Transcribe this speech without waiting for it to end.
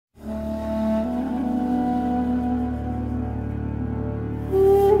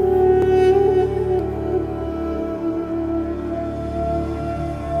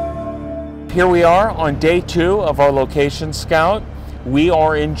Here we are on day 2 of our location scout. We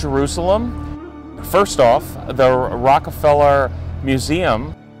are in Jerusalem. First off, the Rockefeller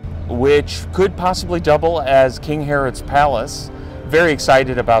Museum, which could possibly double as King Herod's palace. Very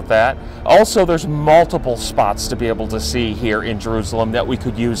excited about that. Also, there's multiple spots to be able to see here in Jerusalem that we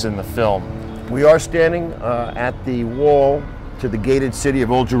could use in the film. We are standing at the wall to the gated city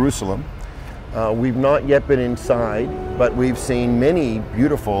of Old Jerusalem. We've not yet been inside, but we've seen many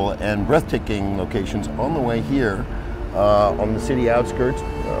beautiful and breathtaking locations on the way here on the city outskirts,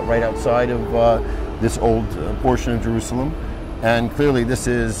 right outside of this old portion of Jerusalem. And clearly this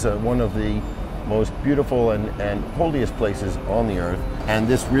is one of the most beautiful and holiest places on the earth. And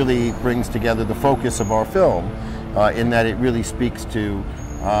this really brings together the focus of our film in that it really speaks to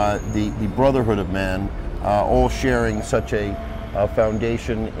the brotherhood of man, all sharing such a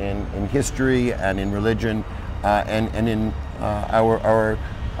foundation in history and in religion and in our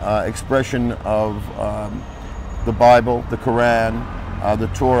expression of the Bible, the Quran, the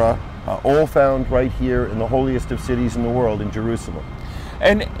Torah, all found right here in the holiest of cities in the world, in Jerusalem.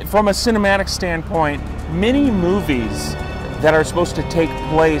 And from a cinematic standpoint, many movies that are supposed to take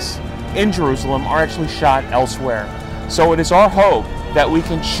place in Jerusalem are actually shot elsewhere. So it is our hope that we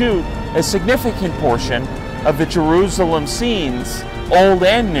can shoot a significant portion of the Jerusalem scenes, old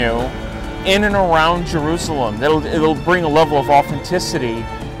and new, in and around Jerusalem. It'll bring a level of authenticity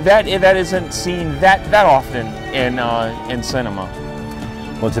that isn't seen that often in cinema.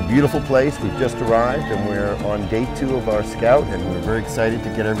 Well, it's a beautiful place. We've just arrived and we're on day 2 of our scout, and we're very excited to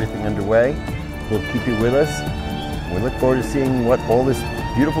get everything underway. We'll keep you with us. We look forward to seeing what all this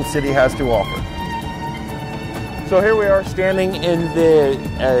beautiful city has to offer. So here we are standing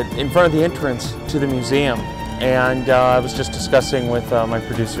in front of the entrance to the museum, and I was just discussing with my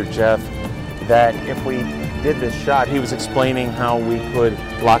producer Jeff that if we did this shot, he was explaining how we could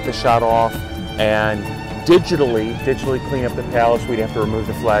block the shot off and digitally clean up the palace. We'd have to remove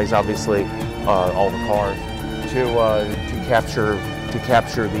the flags, obviously, all the cars, to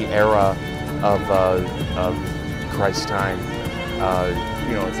capture the era of Christ's time,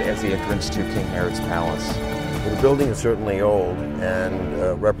 as the entrance to King Herod's palace. The building is certainly old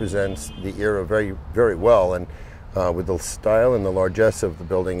and represents the era very, very well. And with the style and the largesse of the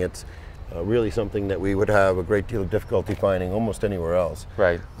building, it's really something that we would have a great deal of difficulty finding almost anywhere else.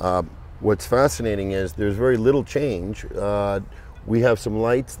 Right. What's fascinating is there's very little change. We have some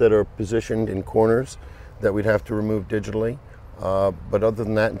lights that are positioned in corners that we'd have to remove digitally. But other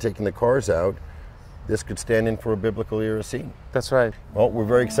than that, and taking the cars out, this could stand in for a biblical era scene. That's right. Well, we're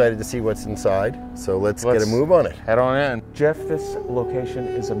very excited to see what's inside, so let's get a move on it. Head on in. Jeff, this location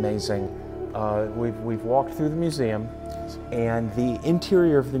is amazing. We've walked through the museum, and the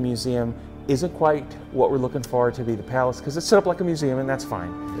interior of the museum isn't quite what we're looking for to be the palace, because it's set up like a museum, and that's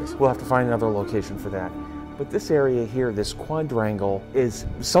fine. Yes. We'll have to find another location for that. But this area here, this quadrangle, is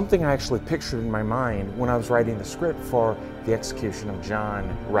something I actually pictured in my mind when I was writing the script for the execution of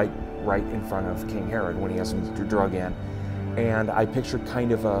John right in front of King Herod when he has him drug in. And I pictured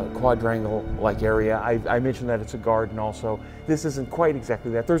kind of a quadrangle-like area. I mentioned that it's a garden also. This isn't quite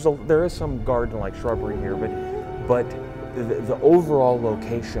exactly that. There is some garden-like shrubbery here, but the overall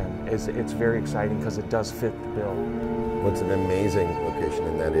location it's very exciting because it does fit the bill. Well, it's an amazing location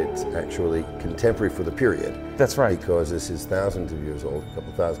in that it's actually contemporary for the period. That's right. Because this is thousands of years old, a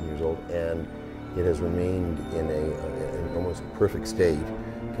couple thousand years old, and it has remained in an almost perfect state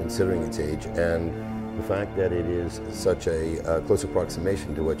considering its age. And the fact that it is such a close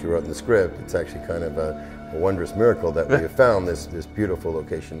approximation to what you wrote in the script, it's actually kind of a wondrous miracle that we have found this beautiful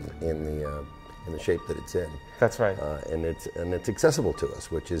location in the shape that it's in. That's right. And it's accessible to us,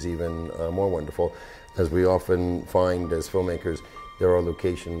 which is even more wonderful. As we often find as filmmakers, there are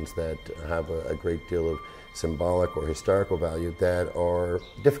locations that have a great deal of symbolic or historical value that are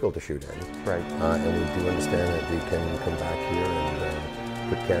difficult to shoot in. Right. And we do understand that we can come back here and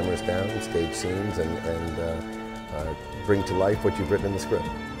put cameras down, stage scenes, and bring to life what you've written in the script.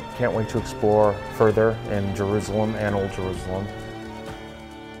 Can't wait to explore further in Jerusalem and Old Jerusalem.